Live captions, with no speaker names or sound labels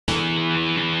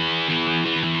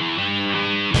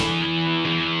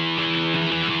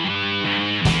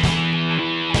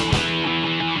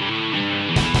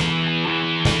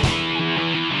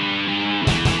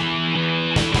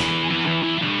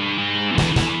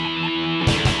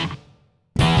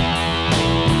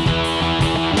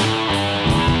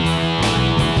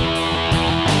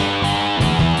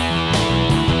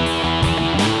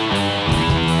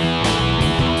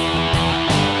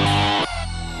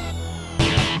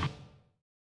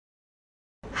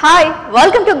Hi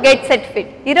welcome to get set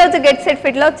fit. ఈరోజు get set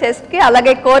ఫిట్లో చెస్ట్కి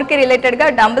అలాగే కోర్కి రిలేటెడ్గా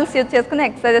డంబుల్స్ యూజ్ చేసుకుని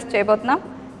ఎక్సర్సైజెస్ చేయబోతున్నాం.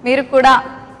 మీరు కూడా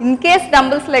ఇన్ కేస్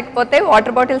డంబుల్స్ లేకపోతే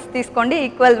వాటర్ బాటిల్స్ తీసుకోండి,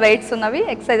 ఈక్వల్ వెయిట్స్ ఉన్నవి.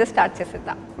 ఎక్సర్సైజెస్ స్టార్ట్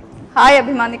చేసేద్దాం. Hi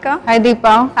Abhimanika. Hi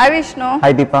Deepa. Hi Vishnu.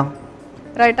 Hi Deepa.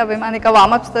 Right Abhimanika,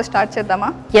 వార్మప్స్తో start చేద్దామా?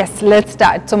 Yes, let's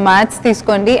start. So maths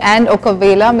తీసుకోండి అండ్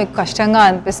ఒకవేళ మీకు కష్టంగా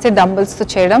అనిపిస్తే డంబుల్స్తో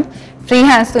చేయడం ఫ్రీ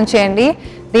హ్యాండ్స్తో చేయండి.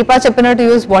 దీపా చెప్పినట్టు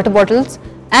use water bottles.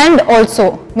 And also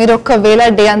మీరు ఒకవేళ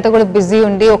డే అంతా కూడా బిజీ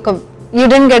ఉండి యూ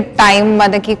డోంట్ గెట్ టైం,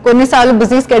 మనకి కొన్నిసార్లు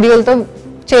బిజీ స్కెడ్యూల్తో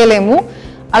చేయలేము.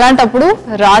 అలాంటప్పుడు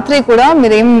రాత్రి కూడా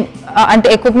మీరేం అంటే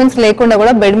ఎక్విప్మెంట్స్ లేకుండా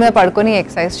కూడా బెడ్ మీద పడుకొని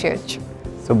ఎక్సర్సైజ్ చేయొచ్చు.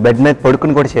 సో బెడ్ మీద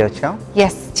పడుకుని కూడా చేయొచ్చా?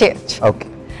 ఎస్, చేయొచ్చు. Okay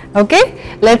okay,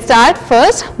 let's start.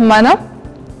 First మనం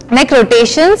neck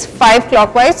rotations 5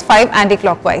 clockwise, 5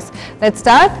 anti-clockwise. Let's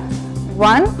start.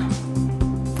 1,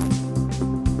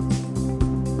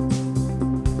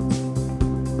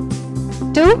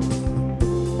 2,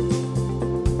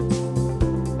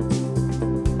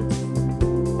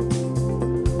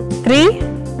 3,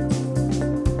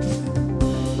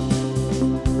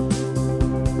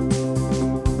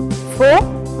 4,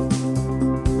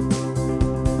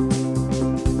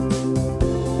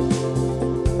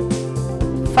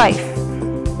 5.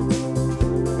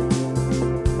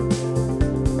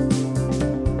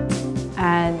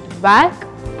 And back.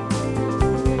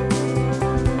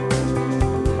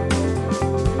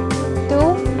 2,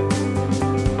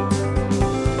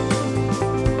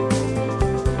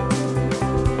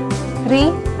 3,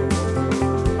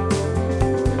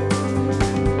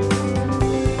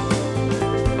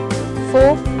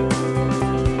 4,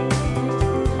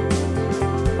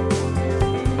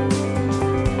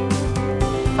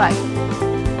 5.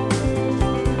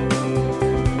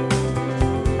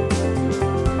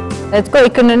 Let's go.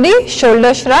 Ikkada nundi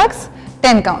shoulder shrugs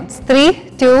 10 counts. 3,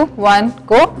 2, 1,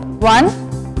 go. 1,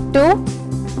 2,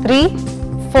 3,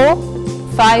 4,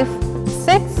 5,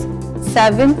 6,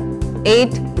 7,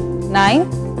 8, 9,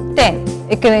 10.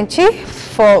 Ikkada nunchi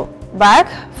back,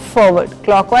 forward,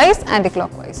 clockwise,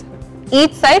 anti-clockwise.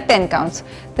 Each side 10 counts.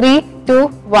 3, 2,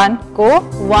 1, go.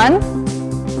 1,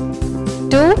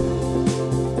 2,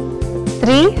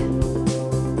 3,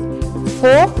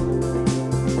 4,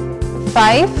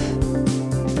 5,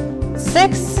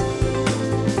 6,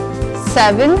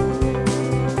 7,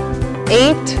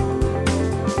 8,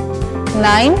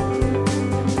 9,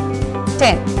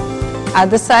 10.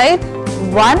 Other side.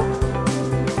 1,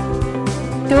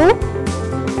 2,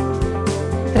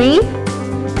 3,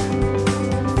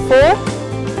 4,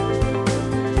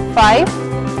 5,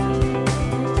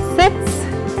 6,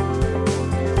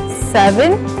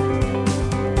 7,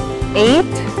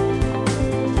 8,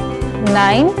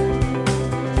 9,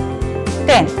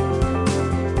 10.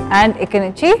 And ikkada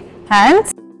nunchi hands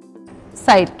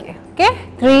side ke. Okay,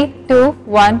 3, 2,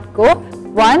 1, go.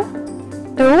 1,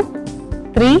 2,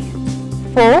 3,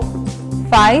 4,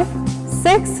 5,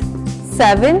 6,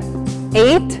 7,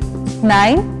 8,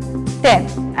 9, 10.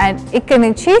 And ikkada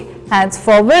nunchi hands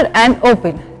forward and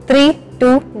open. 3,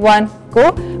 2, 1, go.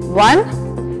 1,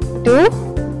 2,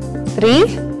 3,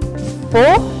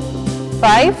 4,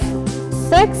 5,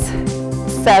 6,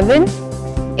 7,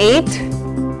 8,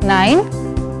 9,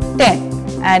 10.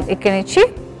 And ikkada nunchi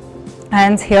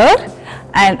hands here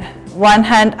and one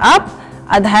hand up,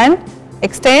 other hand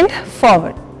extend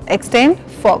forward. Extend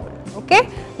forward. Okay,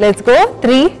 let's go.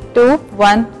 3, 2,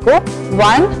 1, go.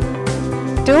 1,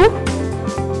 2,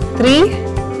 3,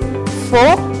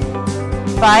 4,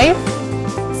 5,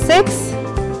 6,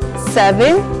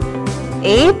 7,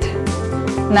 8,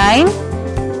 9,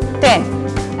 10.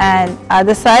 And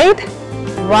other side.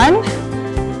 1,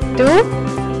 2,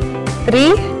 3,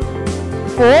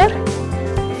 4,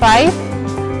 5,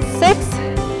 6,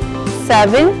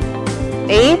 7,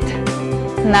 8,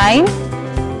 9,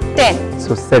 10.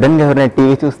 So sudden గా ఎవరైనా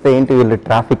TV చూస్తే ఏంటి వీళ్ళు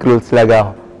traffic rules లాగా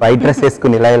white dress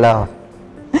వేసుకుని ఇలా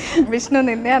విష్ణు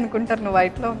నిన్నే అనుకుంటారు, నువ్వు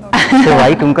వైట్లో ఉన్నావు. సో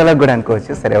వైట్ ఇంకోలా కూడా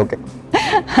అనుకోవచ్చు. సరే, okay,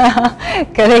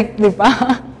 correct Deepa.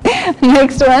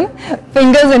 Next one,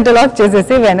 fingers interlock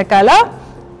చేసేసి వెనకాల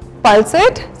పల్స్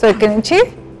ఇట్. సో ఇక్కడ నుంచి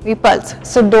ఈ pulse.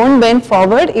 So don't bend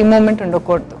forward, ఈ మూమెంట్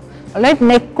ఉండకూడదు. ఆల్రైట్,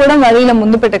 నెక్ కూడా మరీ ఇలా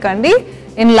ముందు పెట్టకండి,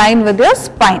 in line with your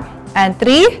spine. And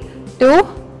 3, 2,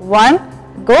 1,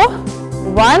 go.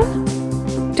 1,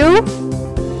 2,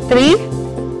 3,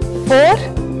 4,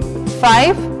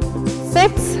 5,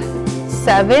 6,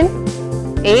 7,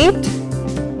 8,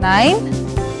 9,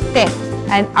 10.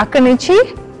 And akkada nunchi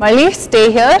malli stay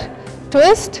here,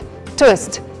 twist,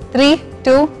 twist. 3,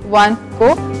 2, 1,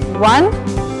 go. 1,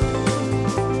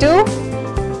 2,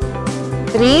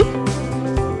 3,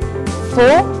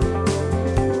 4,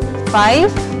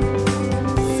 5,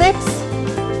 6,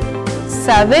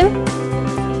 7,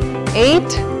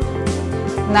 8,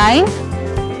 9,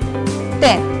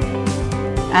 10.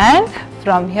 And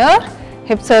from here,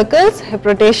 hip circles, hip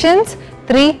rotations.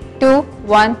 3, 2,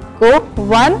 1, go.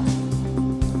 1,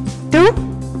 2,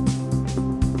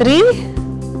 3,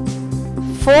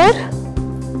 4,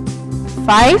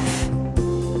 5,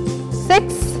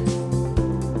 6,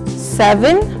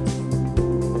 7,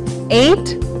 8,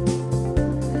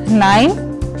 9,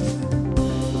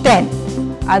 10.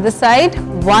 Other side.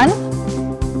 1,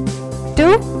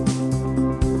 2,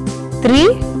 3,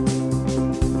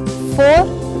 4,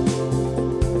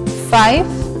 5,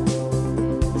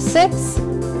 6,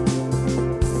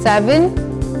 7,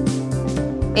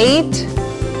 8,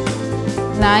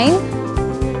 9,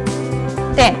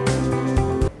 10.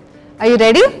 Are you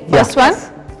ready? First one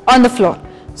on the floor.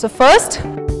 So first,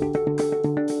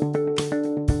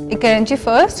 ikkada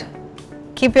first,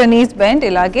 keep your knees bent,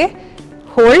 ilage,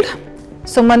 hold.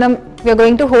 So we are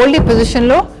going to hold the position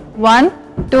low. 1,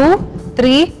 2,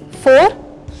 3, 4,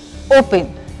 open.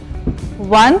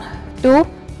 1, 2,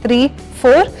 3,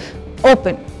 4,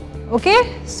 open. Okay,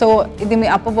 so this is my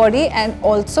upper body and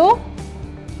also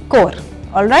core.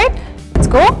 Alright, let's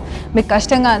go. మీకు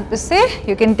కష్టంగా అనిపిస్తే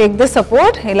you can take the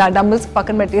support. ఇలా dumbbells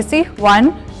పక్కన పెట్టేసి 1,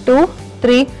 2,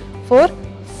 3, 4,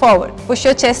 forward. Push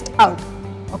your chest out.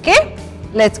 Okay,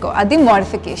 let's go. అది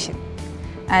modification.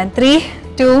 And 3,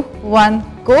 2, 1,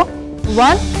 go.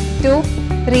 1, 2,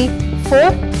 3, 4,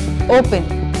 open.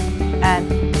 And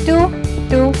 2,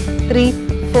 2, 3,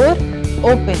 4,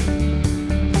 open.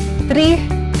 3,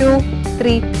 2,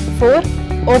 3, 4,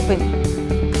 open.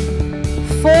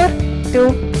 4, 2,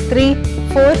 3,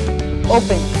 4,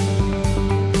 open.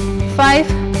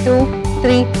 5, 2,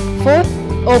 3, 4,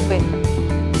 open.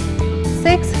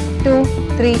 6, 2,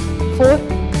 3, 4,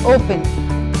 open.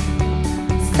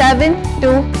 7,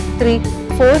 2, 3,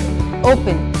 4,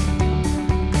 open.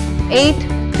 8,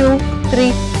 2,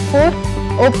 3, 4,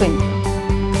 open.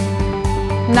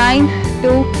 9,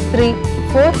 2, 3,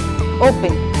 4,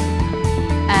 open.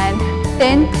 And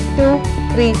 10, 2,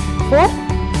 3, 4,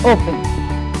 open.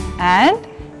 And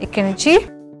ikkadi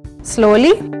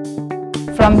slowly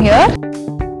from here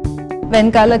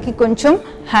venkalaki koncham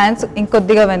hands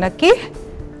inkoddiga venaki,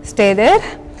 stay there,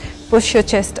 push your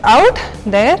chest out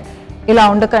there, ila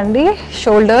undakandi,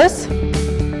 shoulders,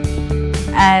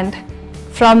 and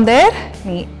from there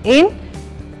knee in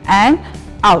and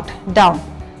out, down,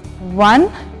 1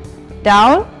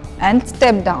 down and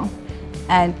step down,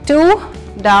 and 2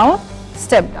 down,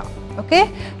 step down. Okay,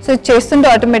 so చేస్తుంటే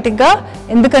ఆటోమేటిక్గా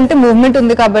ఎందుకంటే movement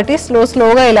ఉంది కాబట్టి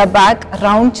స్లోగా ఇలా back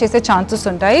round చేసే chances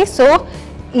ఉంటాయి. So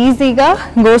ఈజీగా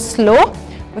go slow,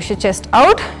 push your chest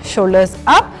out, shoulders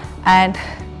up and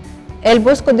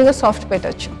elbows కొద్దిగా సాఫ్ట్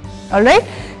పెట్టచ్చు. Alright,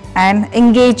 and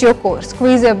engage your core,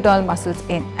 squeeze abdominal muscles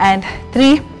in. And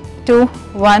 3, 2,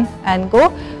 1 and go.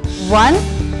 1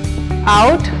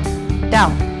 out,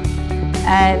 down,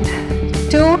 and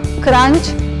 2 crunch,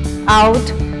 out,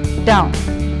 down.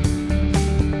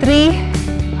 3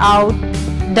 out,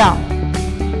 down.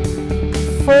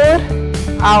 4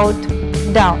 out,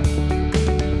 down.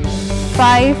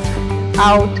 5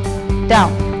 out,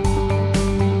 down.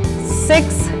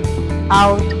 6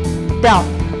 out, down.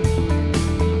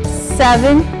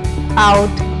 7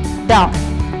 out, down.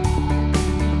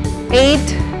 8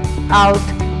 out,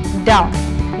 down.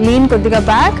 Lean koddiga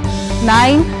back.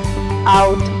 9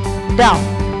 out, down.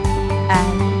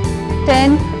 And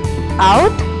 10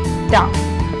 out, down.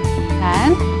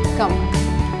 And come.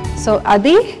 So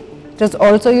adi, it was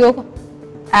also your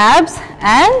abs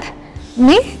and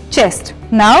knee chest.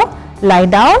 Now lie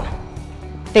down,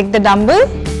 take the dumbbell.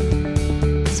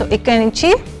 So ikkadi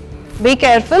nunchi be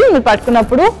careful మీరు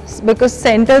పట్టుకున్నప్పుడు, because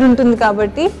center ఉంటుంది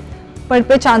కాబట్టి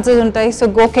పడిపోయే chances ఉంటాయి. So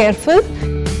go careful.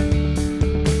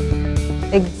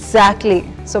 Exactly.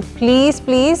 So please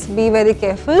be very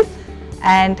careful.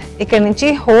 And ikkadi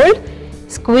nunchi hold,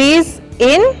 squeeze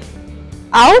in,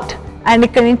 out, and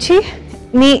ikkadi nunchi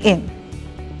knee in.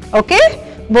 Okay,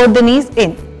 both the knees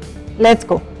in. Let's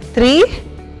go. 3,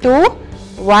 2,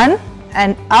 1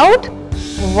 and out.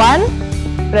 1,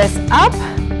 press up,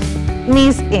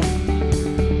 knees in,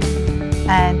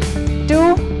 and 2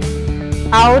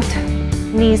 out,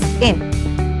 knees in.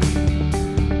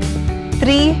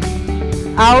 3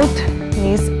 out,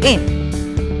 knees in.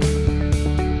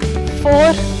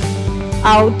 4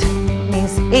 out,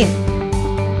 knees in.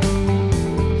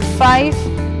 5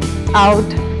 out,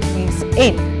 knees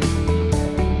in.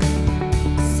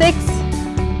 6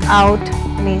 out,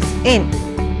 knees in.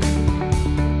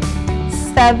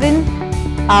 7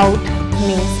 out,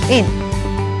 knees in.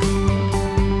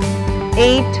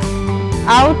 8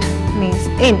 out, knees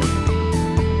in.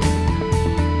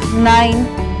 9,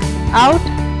 out,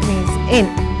 knees in.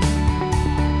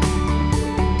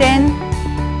 10,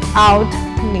 out,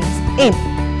 knees in.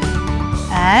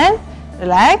 And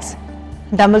relax.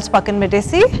 Dumbbells pakan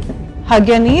పెట్టేసి hug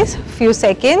your knees few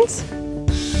seconds.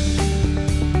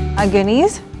 Hug your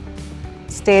knees.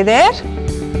 Stay there.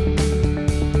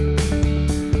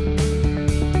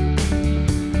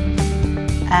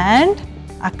 And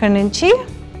అక్కడి నుంచి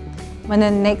మన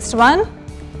next one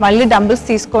మళ్ళీ dumbbells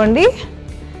తీసుకోండి.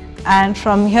 And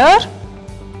from here,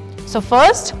 so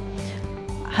first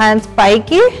hands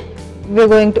paiki, we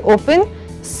are going to open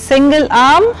single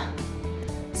arm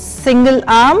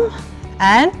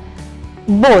and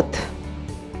both,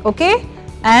 okay,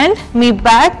 and me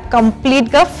back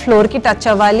కంప్లీట్గా ఫ్లోర్కి touch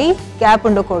అవ్వాలి, gap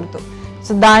ఉండకూడదు.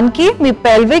 So దానికి మీ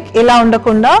పెల్విక్ ఇలా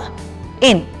ఉండకుండా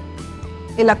ఇన్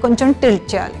ఇలా కొంచెం టిల్ట్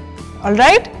చేయాలి. All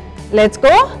right, let's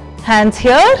go. Hands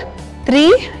here,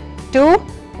 3, 2,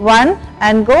 1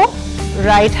 and go.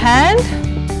 Right hand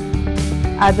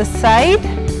other side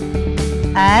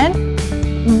and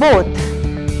both.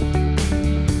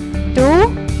 2,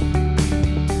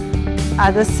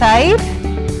 other side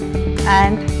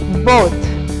and both.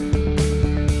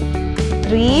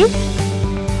 3,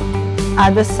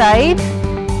 other side,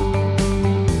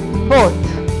 both.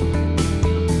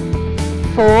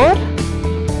 4,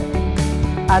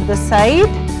 other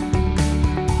side,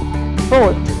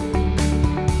 both.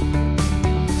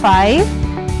 5,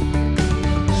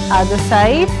 other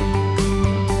side,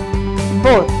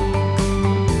 both.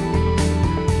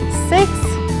 6,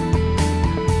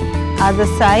 other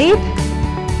side,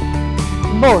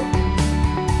 both.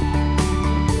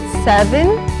 7,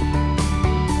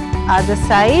 other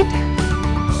side,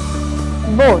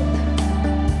 both.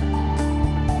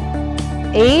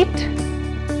 8,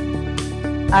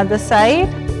 other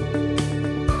side,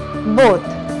 both.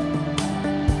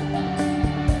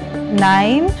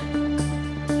 9,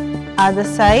 other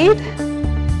side,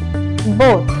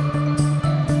 both.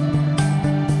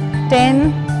 10,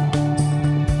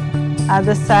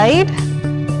 other side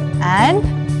and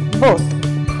both.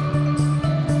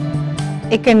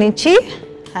 ikkadi nunchi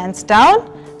hands down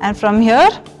and from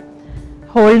here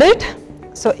hold it.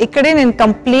 So ఇక్కడే నేను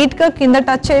కంప్లీట్గా కింద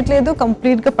touch చేయట్లేదు,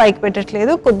 కంప్లీట్గా పైకి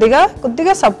పెట్టట్లేదు,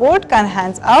 కొద్దిగా support, కానీ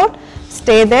hands out,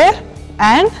 stay there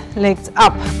and legs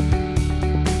up.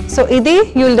 So ఇది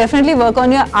you will definitely work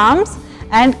on your arms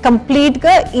and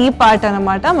కంప్లీట్గా ఈ పార్ట్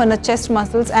అనమాట, మన చెస్ట్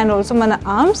మసిల్స్ అండ్ ఆల్సో మన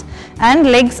ఆర్మ్స్. అండ్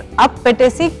లెగ్స్ అప్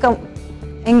పెట్టేసి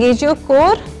engage your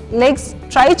core. Legs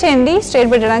try చేయండి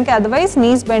straight పెట్టడానికి, otherwise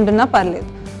knees bend ఉన్నా పర్లేదు.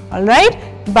 ఆల్ రైట్,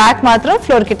 బ్యాక్ మాత్రం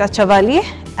ఫ్లోర్కి టచ్ అవ్వాలి.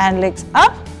 And legs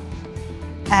up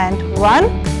and 1,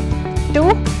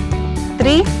 2,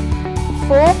 3,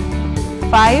 4,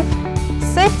 5,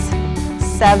 6,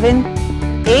 7,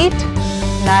 8,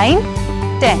 9,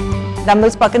 10.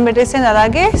 Dumbbells pakan పెట్టేసి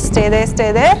అలాగే stay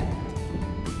there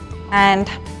and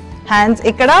hands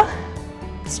ikkada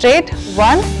straight.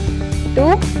 1,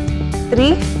 2,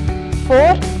 3,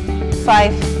 4,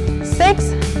 5,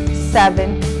 6,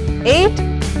 7, 8,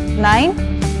 9,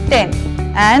 10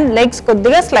 and legs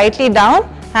కొద్దిగా slightly down,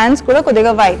 hands kuda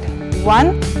kodiga wide. 1,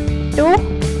 2,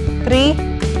 3,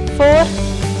 4,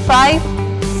 5,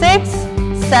 6,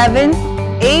 7,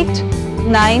 8,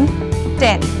 9,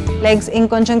 10. Legs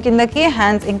inkoncham kindaki,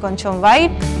 hands inkoncham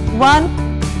wide. 1,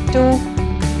 2,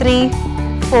 3,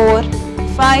 4,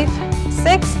 5,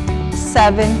 6,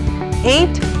 7,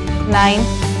 8, 9,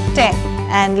 10.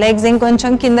 And legs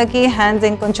inkoncham kindaki, hands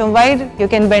inkoncham wide. You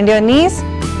can bend your knees.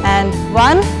 And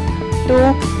 1, 2,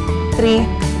 3,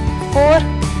 4,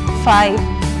 5,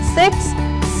 6,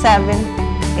 7,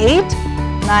 8,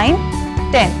 9,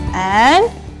 10 and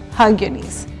hug your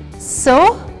knees. So,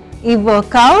 this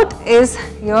workout is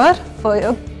for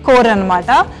your core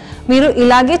anamata. Meeru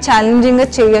ilage challenging ga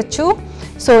cheyochu.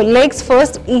 So, legs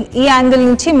first ee angle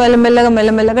nunchi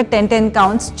mella 10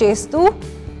 counts chestu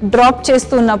drop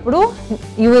chestu unnappudu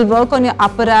you will work on your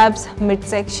upper abs,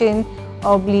 midsection,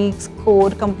 obliques,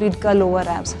 core, complete ga lower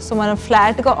abs. So, manam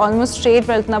flat ga almost straight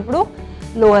veltunappudu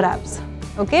lower abs.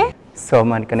 Okay? So,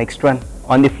 Monica, next one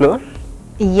on the floor?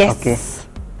 Yes. Okay.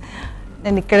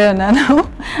 Then ikkade unnanu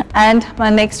and my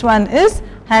next one is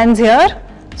hands here.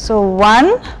 So, one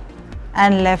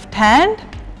and left hand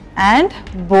and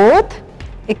both.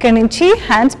 Ikkadi nunchi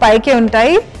hands paiki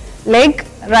untayi. Leg,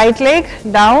 right leg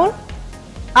down,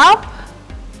 up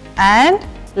and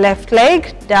left leg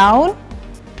down,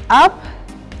 up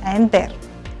and there.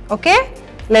 Okay?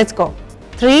 Let's go.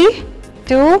 3,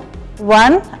 2,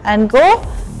 1 and go.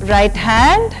 Right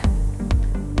hand,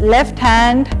 left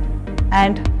hand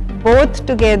and both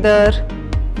together.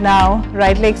 Now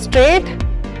right leg straight,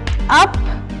 up,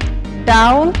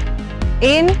 down,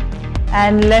 in,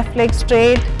 and left leg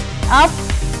straight, up,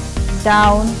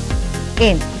 down,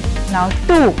 in. Now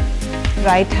 2,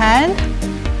 right hand,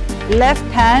 left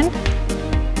hand,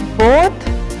 both,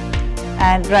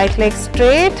 and right leg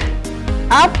straight,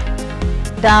 up,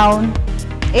 down,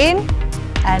 in,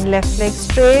 and left leg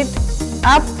straight,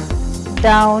 up,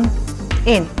 down,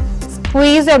 in.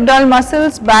 Squeeze abdominal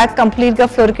muscles, back complete ga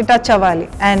floor ki touch avali.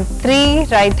 And 3,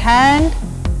 right hand,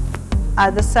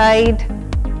 other side,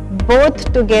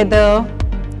 both together,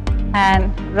 and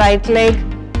right leg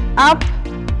up,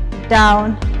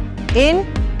 down, in,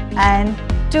 and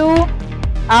 2,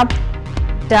 up,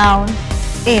 down,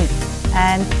 in,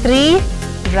 and 3,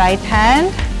 right hand,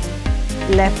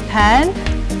 left hand,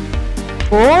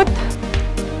 both,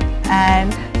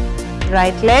 and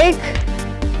right leg,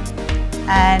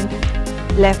 and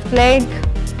left leg,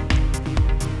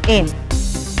 in,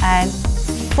 and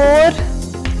 4,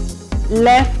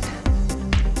 left,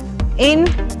 in,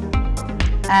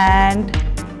 and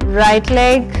right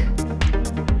leg,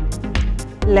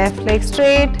 left leg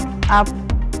straight, up,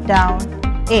 down,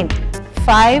 in.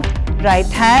 5, right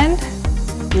hand,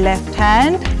 left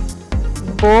hand,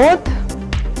 both,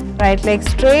 right leg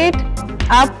straight,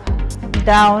 up,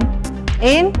 down,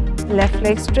 in, left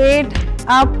leg straight,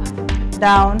 up,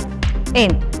 down,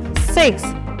 in. 6,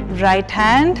 right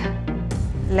hand,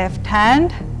 left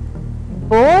hand,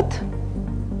 both,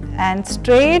 and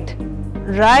straight,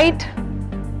 right,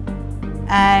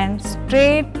 and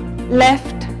straight,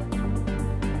 left,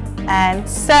 and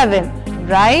 7,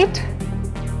 right,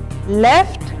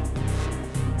 left,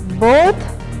 both,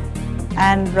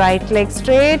 and right leg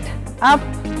straight, up,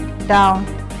 down,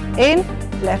 in,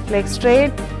 left leg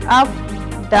straight, up,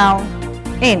 down,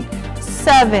 in.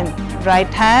 7,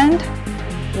 right hand,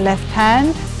 left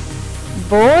hand,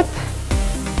 both,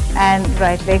 and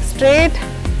right leg straight,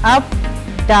 up,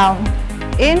 down,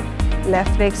 in,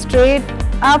 left leg straight,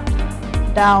 up,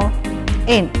 down,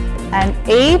 in. And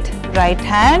 8, right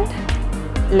hand,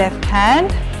 left hand,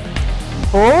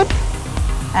 both,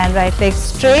 and right leg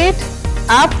straight,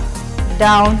 up,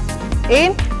 down,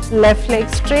 in, left leg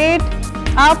straight,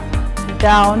 up,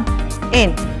 down,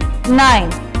 in. 9,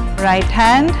 right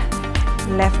hand,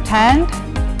 left hand,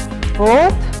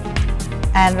 both,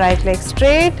 and right leg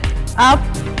straight, up,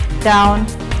 down,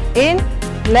 in,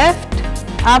 left,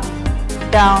 up,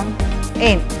 down,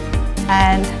 in.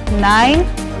 And 9,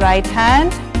 right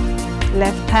hand,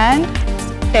 left hand,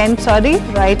 10, sorry,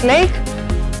 right leg,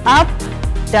 up,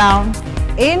 down,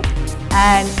 in,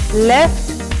 and left,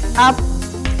 up,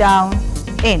 down,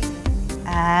 in.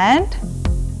 And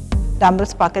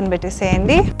dumbbells pakan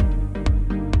పెట్టేసేయండి.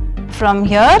 From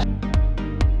here,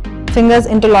 fingers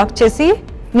interlock చేసి,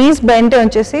 knees bent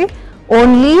ఉంచేసి,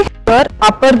 only your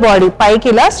upper body పైకి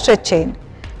ఇలా stretch చేయండి.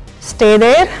 Stay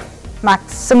there,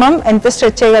 maximum ఎంత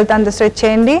stretch చేయగలుగుతా అంత stretch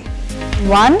చేయండి.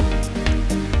 1,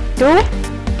 2,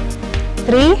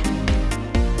 3,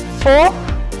 4,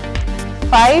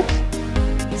 5,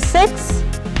 6,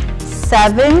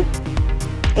 7,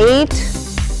 8,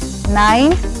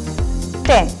 9,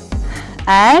 10.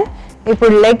 And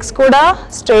ఇప్పుడు legs కూడా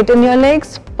straighten your legs,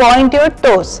 point your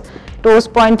toes. Toes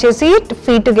point చేసి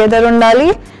feet together ఉండాలి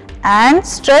and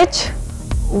stretch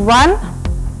 1,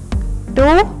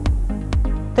 2,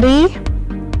 3,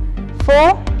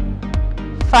 4,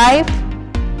 5,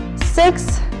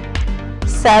 6,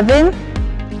 7,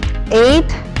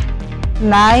 8,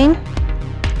 9,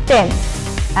 10.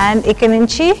 And ఇక్కడ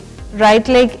నుంచి right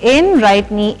leg in, right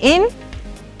knee in,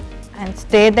 and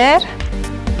stay there.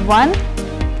 1,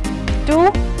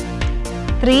 2,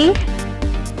 3,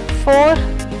 4,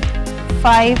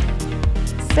 5,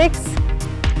 6,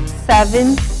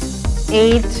 7,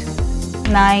 8,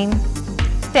 9,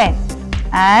 10.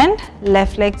 And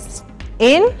left leg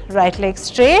in, right leg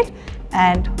straight,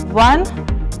 and 1,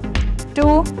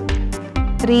 2,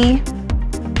 3,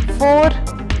 4,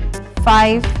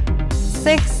 5,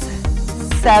 6,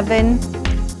 7,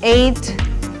 8,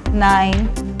 9,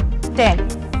 10.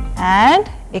 And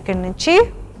ఇక్కడ నుంచి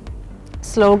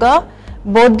slowగా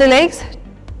both the legs,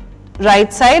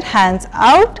 right side, hands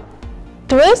out,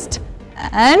 twist,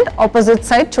 and opposite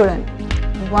side చూడండి.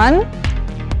 1,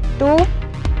 2,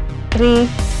 3,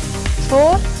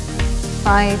 4,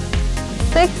 5,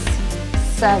 6,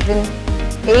 7,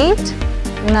 8,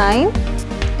 9,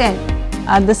 10.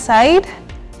 Other side,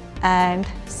 and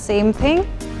same thing.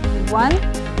 1,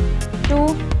 2,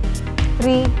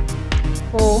 3,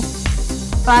 4,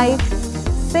 5,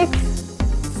 6,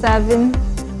 7,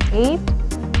 8,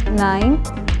 9,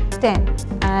 10.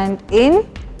 And in,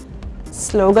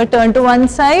 slowly turn to one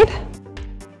side,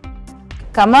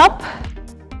 come up,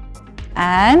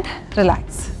 and relax.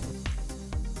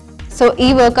 So ఈ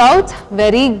workouts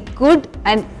very good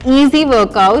and easy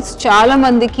workouts. చాలా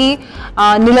మందికి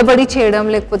నిలబడి చేయడం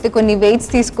లేకపోతే కొన్ని weights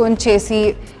తీసుకొని చేసి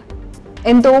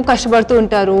ఎంతో కష్టపడుతూ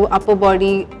ఉంటారు. అప్పర్ బాడీ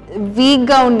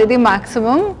వీక్గా ఉండేది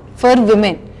maximum for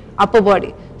women upper body.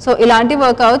 So ఇలాంటి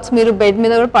వర్కౌట్స్ మీరు బెడ్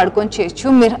మీద కూడా పడుకొని చేయొచ్చు.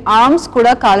 మీరు ఆర్మ్స్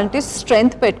కూడా కావాలంటే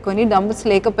స్ట్రెంగ్త్ పెట్టుకొని డంబుల్స్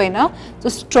లేకపోయినా సో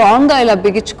స్ట్రాంగ్గా ఇలా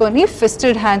బిగించుకొని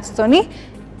ఫిస్టెడ్ హ్యాండ్స్తోని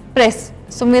ప్రెస్.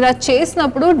 సో మీరు అది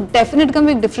చేసినప్పుడు డెఫినెట్గా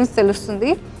మీకు డిఫరెన్స్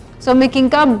తెలుస్తుంది. సో మీకు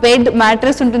ఇంకా బెడ్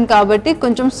మ్యాట్రెస్ ఉంటుంది కాబట్టి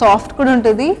కొంచెం సాఫ్ట్ కూడా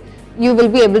ఉంటుంది. You will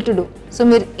be able to do. So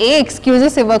మీరు ఏ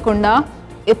ఎక్స్క్యూజెస్ ఇవ్వకుండా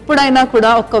ఎప్పుడైనా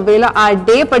కూడా ఒకవేళ ఆ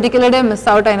day particular day miss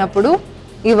out అయినప్పుడు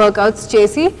ఈ వర్కౌట్స్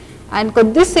చేసి అండ్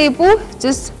కొద్దిసేపు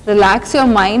just relax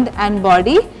your mind and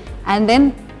body and then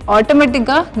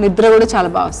ఆటోమేటిక్గా నిద్ర కూడా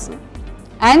చాలా బాగా వస్తుంది.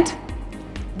 And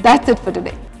that's it for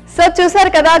today. So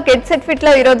చూసారు కదా గెట్ సెట్ ఫిట్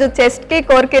లో ఈరోజు చెస్ట్ కి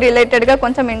కోర్ కి రిలేటెడ్ గా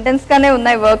కొంచెం ఇంటెన్స్ గానే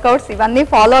ఉన్నాయి వర్కౌట్స్. ఇవన్నీ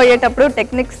ఫాలో అయ్యేటప్పుడు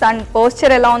టెక్నిక్స్ అండ్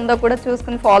పోస్చర్ ఎలా ఉందో కూడా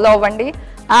చూసుకుని ఫాలో అవ్వండి.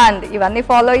 అండ్ ఇవన్నీ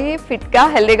ఫాలో అయ్యి ఫిట్ గా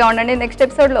హెల్దీగా ఉండండి. నెక్స్ట్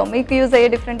ఎపిసోడ్ లో మీకు యూజ్ అయ్యే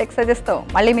డిఫరెంట్ ఎక్సర్సైజెస్ తో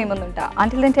మళ్ళీ మీ ముందుంటా.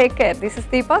 Until then take care. This is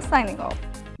Deepa signing off.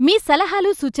 మీ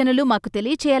సలహాలు సూచనలు మాకు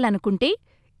తెలియచేయాలనుకుంటే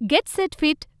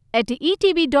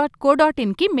getsetfit@etv.co.in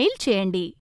కి మెయిల్ చేయండి.